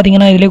 இதில்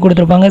பார்த்தீங்கன்னா இதிலே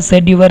கொடுத்துருப்பாங்க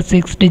set your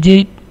 6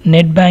 digit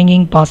net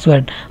banking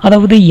password.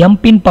 அதாவது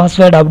எம்பின்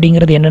பாஸ்வேர்டு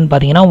அப்படிங்கிறது என்னென்னு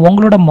பார்த்தீங்கன்னா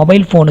உங்களோட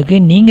மொபைல் ஃபோனுக்கு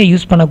நீங்கள்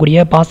யூஸ்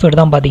பண்ணக்கூடிய பாஸ்வேர்டு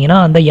தான் பார்த்தீங்கன்னா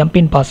அந்த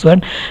எம்பின்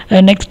பாஸ்வேர்ட்.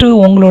 நெக்ஸ்ட்டு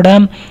உங்களோட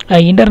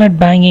இன்டர்நெட்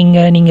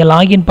பேங்கிங்கை நீங்கள்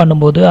லாகின்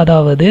பண்ணும்போது,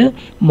 அதாவது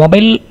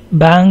மொபைல்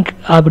பேங்க்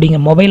அப்படிங்கிற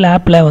மொபைல்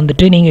ஆப்பில்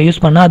வந்துட்டு நீங்கள்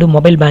யூஸ் பண்ணால் அது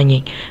மொபைல்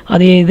பேங்கிங்.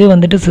 அது இது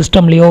வந்துட்டு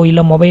சிஸ்டம்லேயோ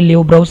இல்லை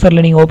மொபைல்லையோ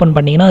ப்ரௌசரில் நீங்கள் ஓப்பன்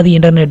பண்ணிங்கன்னா அது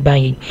இன்டர்நெட்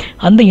பேங்கிங்.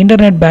 அந்த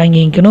இன்டர்நெட்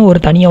பேங்கிங்க்குன்னு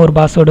ஒரு தனியாக ஒரு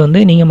பாஸ்வேர்டு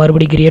வந்து நீங்கள்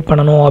மறுபடியும் கிரியேட்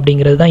பண்ணணும்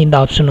அப்படிங்கிறது தான் இந்த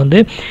ஆப்ஷன்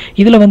வந்து.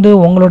 இதில் வந்து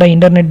உங்களோட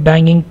இன்டர்நெட்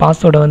பேங்கிங்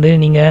பாஸ்வேர்டை வந்து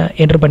நீங்கள்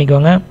என்ட்ரு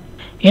பண்ணிக்கோங்க.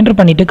 என்ட்ரு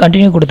பண்ணிவிட்டு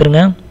கண்டினியூ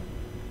கொடுத்துருங்க.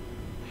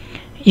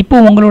 இப்போ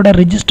உங்களோட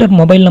ரிஜிஸ்டர்ட்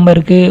மொபைல்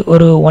நம்பருக்கு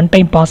ஒரு ஒன்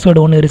டைம்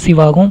பாஸ்வேர்டு ஒன்று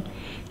ரிசீவ் ஆகும்.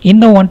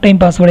 இந்த ஒன்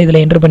டைம் பாஸ்வேர்டை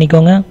இதில் என்ட்ரு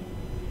பண்ணிக்கோங்க.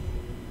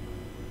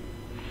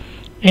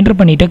 என்ட்ரு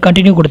பண்ணிவிட்டு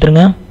கண்டினியூ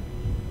கொடுத்துருங்க.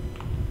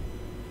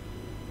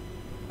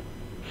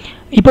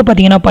 இப்போ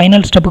பார்த்தீங்கன்னா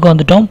ஃபைனல் ஸ்டெப்புக்கு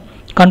வந்துட்டோம்.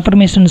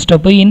 Confirmation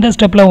step. இந்த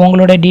ஸ்டெப்பில்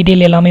உங்களோட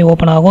டீட்டெயில் எல்லாமே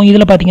ஓப்பன் ஆகும்.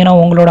 இதில் பார்த்தீங்கன்னா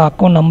உங்களோட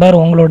அக்கௌண்ட் நம்பர்,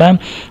 உங்களோட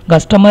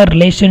கஸ்டமர்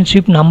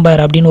ரிலேஷன்ஷிப்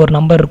நம்பர் அப்படின்னு ஒரு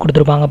நம்பர்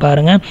கொடுத்துருப்பாங்க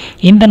பாருங்கள்.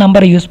 இந்த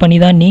நம்பரை யூஸ் பண்ணி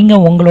தான்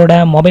நீங்கள் உங்களோட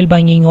மொபைல்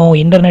பேங்கிங்கோ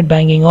இன்டர்நெட்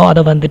பேங்கிங்கோ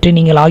அதை வந்துட்டு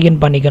நீங்கள்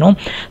லாகின் பண்ணிக்கணும்.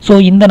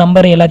 ஸோ இந்த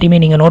நம்பர்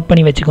எல்லாத்தையுமே நீங்கள் நோட்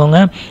பண்ணி வச்சுக்கோங்க.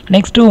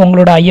 நெக்ஸ்ட்டு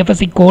உங்களோட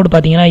IFSC கோடு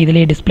பார்த்தீங்கன்னா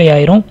இதிலே டிஸ்பிளே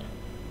ஆயிரும்.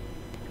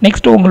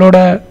 நெக்ஸ்ட்டு உங்களோட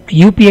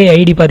யூபிஐ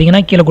ஐடி பார்த்தீங்கன்னா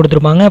கீழே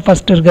கொடுத்துருப்பாங்க.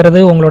 ஃபஸ்ட் இருக்கிறது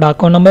உங்களோட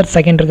அக்கௌண்ட் நம்பர்,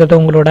 செகண்ட் இருக்கிறது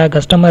உங்களோட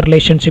கஸ்டமர்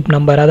ரிலேஷன்ஷிப்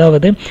நம்பர்.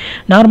 அதாவது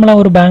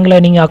நார்மலாக ஒரு பேங்க்கில்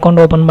நீங்கள் அக்கௌண்ட்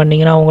ஓப்பன்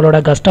பண்ணிங்கன்னா உங்களோட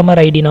கஸ்டமர்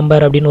ஐடி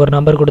நம்பர் அப்படின்னு ஒரு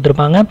நம்பர்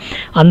கொடுத்துருப்பாங்க.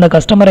 அந்த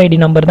கஸ்டமர் ஐடி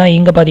நம்பர் தான்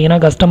இங்கே பார்த்தீங்கன்னா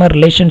கஸ்டமர்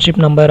ரிலேஷன்ஷிப்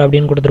நம்பர்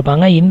அப்படின்னு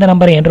கொடுத்துருப்பாங்க. இந்த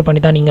நம்பரை என்ட்ரு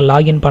பண்ணி தான் நீங்கள்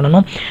லாகின்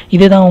பண்ணணும்.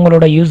 இதுதான்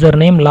உங்களோட யூசர்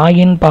நேம்.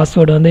 லாகின்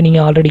பாஸ்வேர்டு வந்து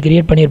நீங்கள் ஆல்ரெடி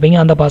கிரியேட் பண்ணியிருப்பீங்க,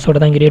 அந்த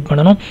பாஸ்வேர்டு தான் கிரியேட்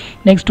பண்ணணும்.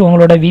 நெக்ஸ்ட்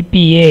உங்களோட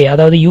விபிஏ,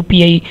 அதாவது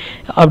யூபிஐ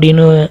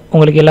அப்படின்னு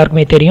உங்களுக்கு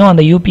எல்லாருக்குமே தெரியும்.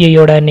 அந்த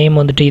யூபிஐயோட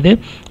நேம் வந்துட்டு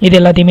இது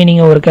எல்லாத்தையுமே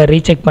நீங்கள் ஒரு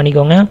ரீசெக்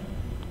பண்ணிக்கோங்க.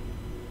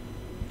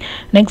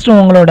 நெக்ஸ்ட்டு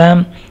உங்களோட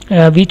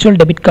virtual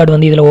debit card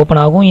வந்து இதில் ஓப்பன்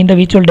ஆகும். இந்த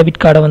virtual debit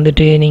கார்டை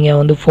வந்துட்டு நீங்கள்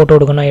வந்து ஃபோட்டோ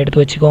எடுக்கணும்,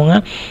 எடுத்து வச்சுக்கோங்க.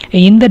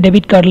 இந்த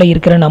டெபிட் கார்டில்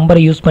இருக்கிற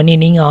நம்பரை யூஸ் பண்ணி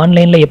நீங்கள்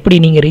ஆன்லைனில் எப்படி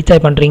நீங்கள்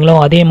ரீசார்ஜ் பண்ணுறீங்களோ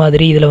அதே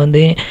மாதிரி இதில்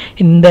வந்து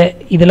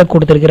இதில்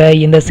கொடுத்துருக்கிற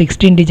இந்த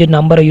 16 டிஜிட்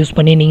நம்பரை யூஸ்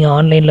பண்ணி நீங்கள்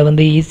ஆன்லைனில்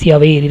வந்து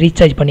ஈஸியாகவே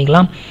ரீசார்ஜ்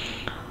பண்ணிக்கலாம்.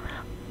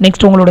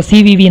 நெக்ஸ்ட் உங்களோட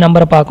CVV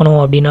நம்பரை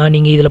பார்க்கணும் அப்படின்னா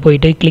நீங்கள் இதில்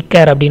போயிட்டு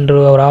கிளிக்கர் அப்படின்ற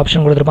ஒரு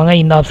ஆப்ஷன் கொடுத்துருப்பாங்க.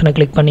 இந்த ஆப்ஷனை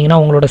கிளிக் பண்ணிங்கன்னா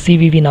உங்களோட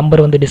CVV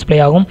நம்பர் வந்து டிஸ்பிளே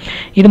ஆகும்.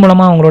 இது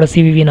மூலமாக உங்களோட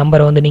CVV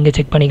நம்பரை வந்து நீங்கள்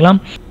செக் பண்ணிக்கலாம்.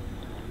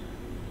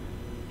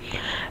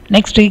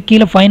 நெக்ஸ்ட்டு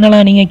கீழே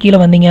ஃபைனலாக நீங்கள் கீழே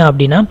வந்தீங்க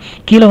அப்படின்னா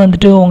கீழே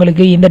வந்துட்டு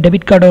உங்களுக்கு இந்த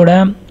டெபிட்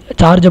கார்டோட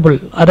சார்ஜபிள்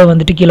அதை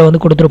வந்துட்டு கீழே வந்து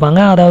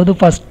கொடுத்துருப்பாங்க. அதாவது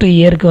ஃபஸ்ட்டு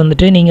இயருக்கு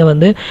வந்துட்டு நீங்கள்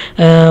வந்து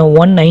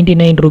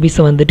 199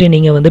 ரூபீஸை வந்துட்டு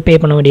நீங்கள் வந்து பே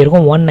பண்ண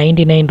வேண்டியிருக்கும்.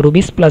 199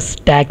 ரூபீஸ் ப்ளஸ்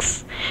டேக்ஸ்.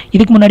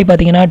 இதுக்கு முன்னாடி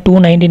பார்த்தீங்கன்னா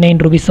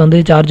 299 ரூபீஸ் வந்து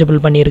சார்ஜபிள்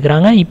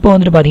பண்ணியிருக்கிறாங்க. இப்போ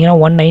வந்துட்டு பார்த்தீங்கன்னா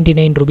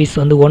 199 ரூபீஸ்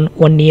வந்து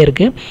ஒன்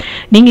இயருக்கு.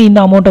 நீங்கள்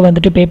இந்த அமௌண்ட்டை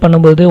வந்துட்டு பே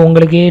பண்ணும்போது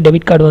உங்களுக்கு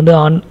டெபிட் கார்டு வந்து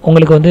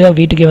உங்களுக்கு வந்து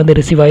வீட்டுக்கே வந்து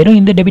ரிசீவ் ஆகிடும்.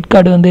 இந்த டெபிட்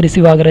கார்டு வந்து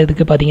ரிசீவ்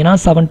ஆகிறதுக்கு பார்த்தீங்கன்னா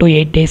 7 to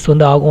 8 days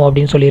வந்து ஆகும்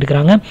அப்படின்னு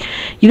சொல்லியிருக்கிறாங்க.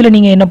 இதில்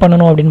நீங்கள் என்ன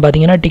பண்ணணும் அப்படின்னு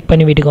பார்த்தீங்கன்னா டிக்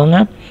பண்ணி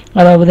விட்டுக்கோங்க.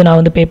 அதாவது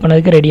நான் வந்து பே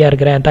பண்ணதுக்கு ரெடியாக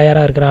இருக்கிறேன்,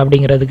 தயாராக இருக்கிறேன்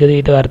அப்படிங்கிறதுக்கு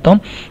இது அர்த்தம்.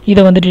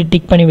 இதை வந்துட்டு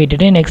டிக் பண்ணி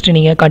விட்டுட்டு நெக்ஸ்ட்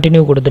நீங்கள்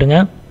கண்டினியூ கொடுத்துருங்க.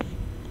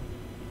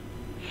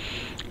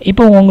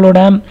 இப்போ உங்களோட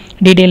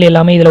டீட்டெயில்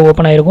எல்லாமே இதில்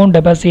ஓப்பன் ஆகிருக்கும்.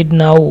 டெபாசிட்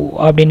நவ்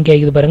அப்படின்னு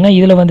கேட்குது பாருங்கள்.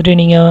 இதில் வந்துட்டு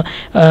நீங்கள்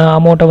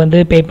அமௌண்ட்டை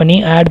வந்து பே பண்ணி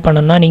ஆட்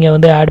பண்ணணும்னா நீங்கள்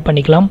வந்து ஆட்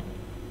பண்ணிக்கலாம்.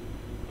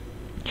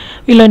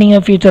 இல்லை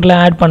நீங்கள் ஃபியூச்சரில்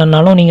ஆட்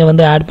பண்ணனாலும் நீங்கள்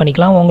வந்து ஆட்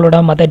பண்ணிக்கலாம். உங்களோட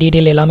மற்ற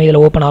டீட்டெயில் எல்லாமே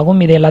இதில் ஓப்பன்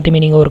ஆகும். இது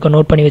எல்லாத்தையுமே நீங்கள் ஒரு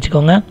நோட் பண்ணி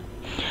வச்சுக்கோங்க.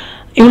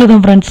 இவ்வளோ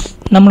தான் ஃப்ரெண்ட்ஸ்,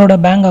 நம்மளோட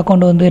பேங்க்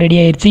அக்கௌண்ட் வந்து ரெடி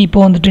ஆயிடுச்சு. இப்போ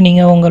வந்துட்டு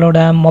நீங்கள் உங்களோட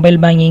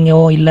மொபைல்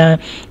பேங்கிங்கோ இல்லை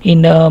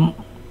இந்த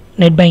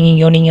நெட்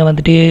பேங்கிங்கோ நீங்கள்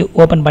வந்துட்டு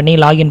ஓப்பன் பண்ணி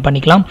லாகின்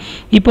பண்ணிக்கலாம்.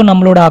 இப்போ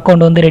நம்மளோட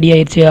அக்கௌண்ட் வந்து ரெடி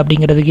ஆயிடுச்சு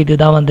அப்படிங்கிறதுக்கு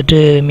இதுதான் வந்துட்டு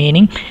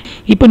மீனிங்.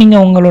 இப்போ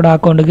நீங்கள் உங்களோட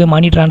அக்கௌண்ட்டுக்கு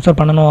மணி ட்ரான்ஸ்ஃபர்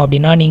பண்ணணும்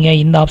அப்படின்னா நீங்கள்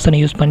இந்த ஆப்ஷனை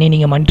யூஸ் பண்ணி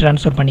நீங்கள் மணி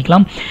ட்ரான்ஸ்ஃபர்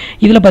பண்ணிக்கலாம்.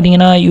 இதில்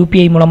பார்த்தீங்கன்னா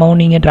UPI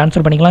மூலமாகவும் நீங்கள்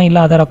ட்ரான்ஸ்ஃபர் பண்ணிக்கலாம்,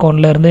 இல்லை அதர்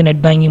அக்கௌண்ட்லேருந்து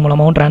நெட் பேங்கிங்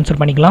மூலமாகவும்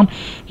ட்ரான்ஸ்ஃபர் பண்ணிக்கலாம்.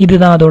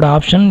 இதுதான் அதோட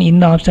ஆப்ஷன்.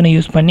 இந்த ஆப்ஷனை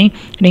யூஸ் பண்ணி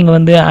நீங்கள்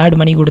வந்து ஆட்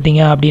மணி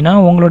கொடுத்தீங்க அப்படின்னா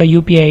உங்களோட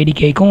UPI ID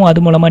கேட்கும்.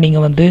 அது மூலமாக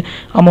நீங்கள் வந்து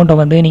அமௌண்ட்டை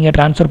வந்து நீங்கள்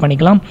ட்ரான்ஸ்ஃபர்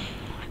பண்ணிக்கலாம்.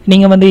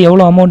 நீங்கள் வந்து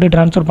எவ்வளோ அமௌண்ட்டு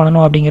ட்ரான்ஸ்ஃபர்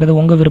பண்ணணும் அப்படிங்கிறது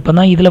உங்கள் விருப்பம்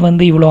தான். இதில்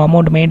வந்து இவ்வளோ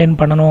அமௌண்ட் மெயின்டைன்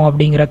பண்ணணும்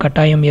அப்படிங்கிற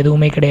கட்டாயம்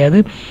எதுவுமே கிடையாது.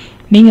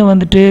 நீங்கள்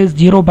வந்துட்டு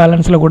 0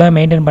 பேலன்ஸில் கூட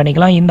மெயின்டைன்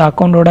பண்ணிக்கலாம். இந்த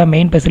அக்கௌண்ட்டோட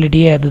மெயின்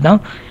ஃபெசிலிட்டியே அதுதான்.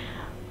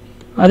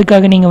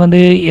 அதுக்காக நீங்கள் வந்து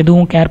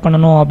எதுவும் கேர்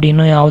பண்ணணும்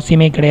அப்படின்னு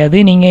அவசியமே கிடையாது.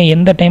 நீங்கள்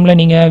எந்த டைமில்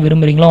நீங்கள்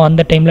விரும்புகிறீங்களோ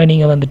அந்த டைமில்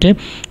நீங்கள் வந்துட்டு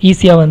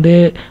ஈஸியாக வந்து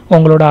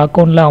உங்களோட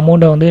அக்கௌண்ட்டில்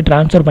அமௌண்ட்டை வந்து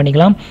ட்ரான்ஸ்ஃபர்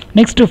பண்ணிக்கலாம்.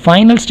 நெக்ஸ்ட்டு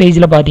ஃபைனல்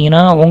ஸ்டேஜில்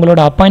பார்த்தீங்கன்னா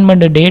உங்களோட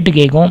அப்பாயின்மெண்ட் டேட்டு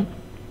கேட்கும்.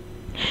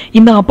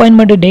 இந்த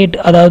அப்பாயின்மெண்ட் டேட்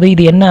அதாவது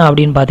இது என்ன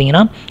அப்படின்னு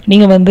பார்த்தீங்கன்னா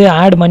நீங்கள் வந்து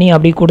ஆட் மணி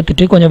அப்படி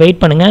கொடுத்துட்டு கொஞ்சம் வெயிட்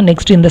பண்ணுங்கள்.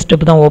 நெக்ஸ்ட் இந்த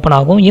ஸ்டெப் தான் ஓப்பன்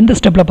ஆகும். இந்த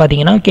ஸ்டெப்பில்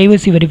பார்த்தீங்கன்னா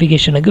KYC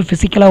வெரிஃபிகேஷனுக்கு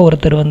ஃபிசிக்கலாக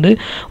ஒருத்தர் வந்து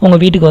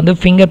உங்கள் வீட்டுக்கு வந்து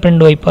ஃபிங்கர்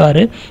பிரிண்ட்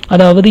வைப்பார்.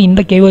 அதாவது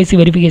இந்த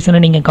KYC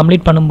வெரிஃபிகேஷனை நீங்கள்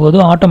கம்ப்ளீட் பண்ணும்போது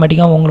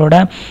ஆட்டோமேட்டிக்காக உங்களோட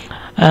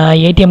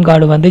ATM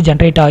கார்டு வந்து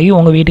ஜென்ரேட் ஆகி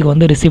உங்கள் வீட்டுக்கு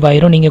வந்து ரிசீவ்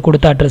ஆயிரும் நீங்கள்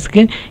கொடுத்த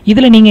அட்ரஸ்க்கு.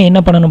 இதில் நீங்கள் என்ன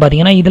பண்ணணும்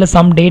பார்த்தீங்கன்னா இதில்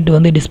சம் டேட்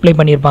வந்து டிஸ்பிளே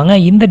பண்ணியிருப்பாங்க.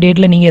 இந்த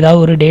டேட்டில் நீங்கள் ஏதாவது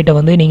ஒரு டேட்டை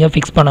வந்து நீங்கள்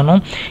ஃபிக்ஸ்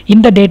பண்ணணும்.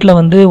 இந்த டேட்டில்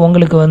வந்து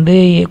உங்களுக்கு வந்து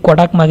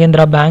கொடாக்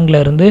மகேந்திரா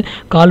பேங்க்லேருந்து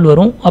கால்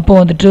வரும். அப்போ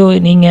வந்துட்டு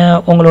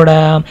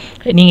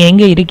நீங்கள்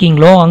எங்கே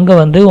இருக்கீங்களோ அங்கே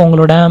வந்து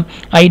உங்களோட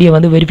ஐடியை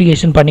வந்து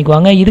வெரிஃபிகேஷன்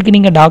பண்ணிக்குவாங்க. இதுக்கு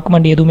நீங்கள்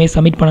டாக்குமெண்ட் எதுவுமே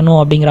சப்மிட் பண்ணணும்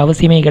அப்படிங்கிற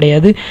அவசியமே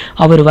கிடையாது.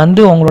 அவர்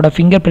வந்து உங்களோட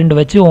ஃபிங்கர் பிரிண்ட்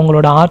வச்சு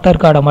உங்களோட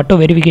ஆதார் கார்டை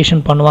மட்டும்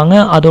வெரிஃபிகேஷன் பண்ணுவாங்க.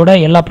 அதோட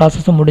எல்லா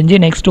ப்ராசஸும் முடிஞ்சு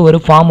நெக்ஸ்ட் ஒரு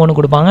ஃபார்ம் ஒன்று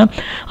கொடுப்பாங்க.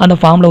 அந்த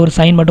ஃபார்மில் ஒரு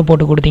சைன் மட்டும்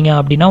போட்டு கொடுத்தீங்க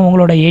அப்படின்னா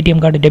உங்களோட ATM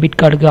கார்டு டெபிட்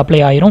கார்டுக்கு அப்ளை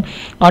ஆயிரும்.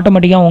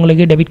 ஆட்டோமேட்டிக்காக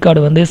உங்களுக்கு டெபிட்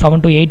கார்டு வந்து 7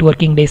 to 8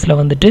 ஒர்க்கிங் டேஸில்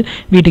வந்துட்டு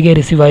வீட்டுக்கே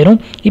ரிசீவ் ஆயிரும்.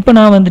 இப்போ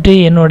நான் வந்துட்டு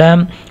என்னோட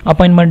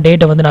அப்பாயின்மெண்ட்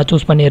டேட்டை வந்து நான்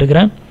சூஸ்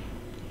பண்ணியிருக்கிறேன்.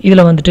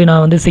 இதில் வந்துட்டு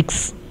நான் வந்து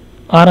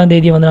 6ஆம்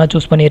தேதியை வந்து நான்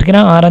சூஸ்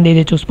பண்ணியிருக்கிறேன். 6ஆம்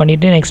தேதியை சூஸ்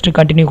பண்ணிவிட்டு நெக்ஸ்ட்டு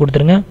கண்டினியூ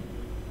கொடுத்துருங்க.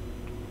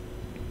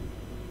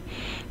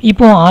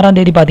 இப்போ 6ஆம்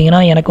தேதி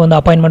பார்த்தீங்கன்னா எனக்கு வந்து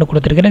அப்பாயின்மெண்ட்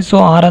கொடுத்துருக்கிறேன். ஸோ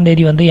 6ஆம்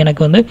தேதி வந்து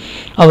எனக்கு வந்து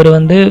அவர்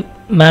வந்து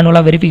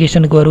மேனுவலாக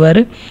வெரிஃபிகேஷனுக்கு வருவார்.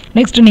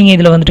 நெக்ஸ்ட்டு நீங்கள்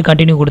இதில் வந்துட்டு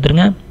கண்டினியூ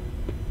கொடுத்துருங்க.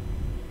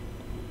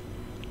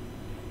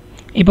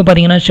 இப்போ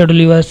பார்த்தீங்கன்னா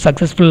ஷெட்யூல் யுவர்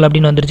சக்ஸஸ்ஃபுல்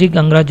அப்படின்னு வந்துருச்சு.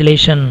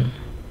 கங்க்ராச்சுலேஷன்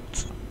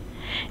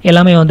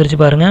எல்லாமே வந்துருச்சு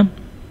பாருங்கள்.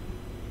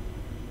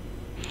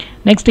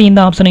 நெக்ஸ்ட்டு இந்த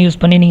ஆப்ஷனை யூஸ்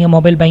பண்ணி நீங்கள்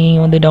மொபைல் பேங்கிங்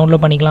வந்து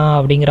டவுன்லோட் பண்ணிக்கலாம்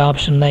அப்படிங்கிற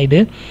ஆப்ஷன் தான் இது.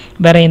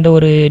 வேறு எந்த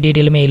ஒரு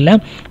டீட்டெயிலுமே இல்லை.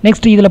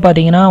 நெக்ஸ்ட் இதில்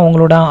பார்த்தீங்கன்னா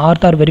உங்களோட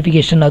ஆதார்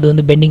வெரிஃபிகேஷன் அது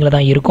வந்து பெண்டிங்கில்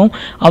தான் இருக்கும்.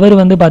 அவர்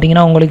வந்து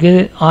பார்த்தீங்கன்னா உங்களுக்கு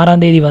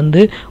 6ஆம் தேதி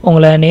வந்து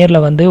உங்களை நேரில்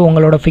வந்து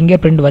உங்களோட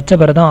ஃபிங்கர் பிரிண்ட் வச்ச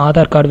பிறகு தான்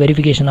ஆதார் கார்டு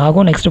வெரிஃபிகேஷன்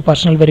ஆகும். நெக்ஸ்ட்டு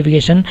பர்சனல்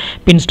வெரிஃபிகேஷன்,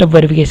 பின் ஸ்டெப்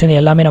வெரிஃபிகேஷன்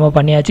எல்லாமே நம்ம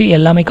பண்ணியாச்சு.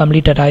 எல்லாமே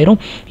கம்ப்ளீட்டட் ஆயிரும்.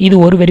 இது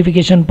ஒரு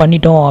வெரிஃபிகேஷன்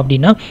பண்ணிட்டோம்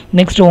அப்படின்னா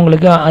நெக்ஸ்ட்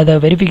உங்களுக்கு அதை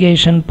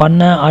வெரிஃபிகேஷன்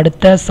பண்ண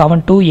அடுத்த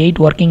 7 to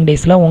 8 ஒர்க்கிங்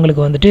டேஸில்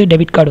உங்களுக்கு வந்துட்டு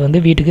டெபிட் கார்டு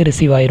வந்து வீட்டுக்கு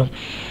ரிசீவ் ஆயிரும்.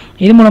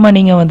 இது மூலமாக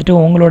நீங்கள் வந்துட்டு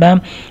உங்களோட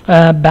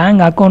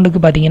பேங்க் அக்கௌண்ட்டுக்கு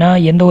பார்த்தீங்கன்னா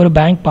எந்த ஒரு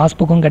பேங்க்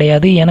பாஸ்புக்கும்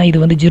கிடையாது. ஏன்னா இது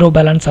வந்து 0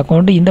 பேலன்ஸ்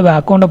அக்கௌண்ட். இந்த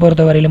அக்கௌண்ட்டை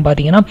பொறுத்த வரையிலும்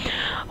பார்த்தீங்கன்னா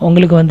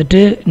உங்களுக்கு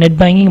வந்துட்டு net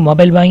banking,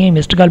 mobile banking,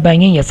 missed call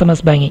banking,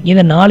 SMS banking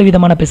இந்த 4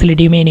 விதமான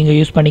ஃபெசிலிட்டியுமே நீங்கள்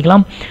யூஸ்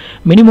பண்ணிக்கலாம்.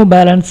 மினிமம்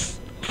பேலன்ஸ்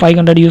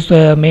 500 யூஸ்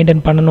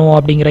மெயின்டைன் பண்ணணும்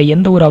அப்படிங்கிற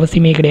எந்த ஒரு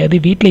அவசியமே கிடையாது.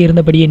 வீட்டில்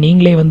இருந்தபடியே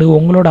நீங்களே வந்து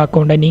உங்களோட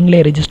அக்கௌண்ட்டை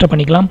நீங்களே ரெஜிஸ்டர்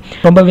பண்ணிக்கலாம்.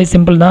 ரொம்பவே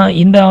சிம்பிள் தான்.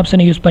 இந்த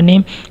ஆப்ஷனை யூஸ் பண்ணி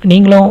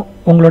நீங்களும்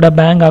உங்களோட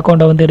பேங்க்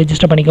அக்கௌண்ட்டை வந்து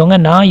ரெஜிஸ்டர் பண்ணிக்கோங்க.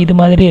 நான் இது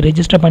மாதிரி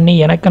ரெஜிஸ்டர் பண்ணி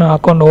எனக்கு நான்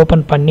அக்கௌண்ட்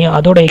ஓப்பன் பண்ணி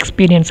அதோட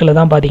எக்ஸ்பீரியன்ஸில்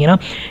தான் பார்த்தீங்கன்னா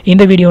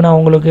இந்த வீடியோ நான்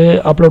உங்களுக்கு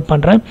அப்லோட்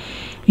பண்ணுறேன்.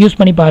 யூஸ்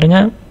பண்ணி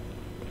பாருங்கள்.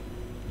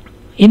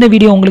 இந்த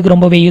வீடியோ உங்களுக்கு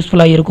ரொம்பவே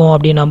யூஸ்ஃபுல்லாக இருக்கும்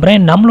அப்படின்னு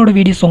நம்புகிறேன். நம்மளோட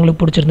வீடியோஸ்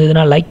உங்களுக்கு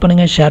பிடிச்சிருந்ததுன்னா லைக்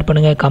பண்ணுங்கள், ஷேர்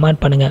பண்ணுங்கள்,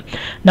 கமெண்ட் பண்ணுங்கள்.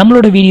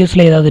 நம்மளோட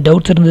வீடியோஸில் ஏதாவது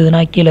டவுட்ஸ்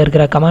இருந்ததுன்னா கீழே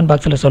இருக்கிற கமெண்ட்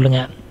பாக்ஸில்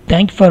சொல்லுங்கள்.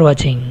 தேங்க்யூ ஃபார்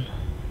வாட்சிங்.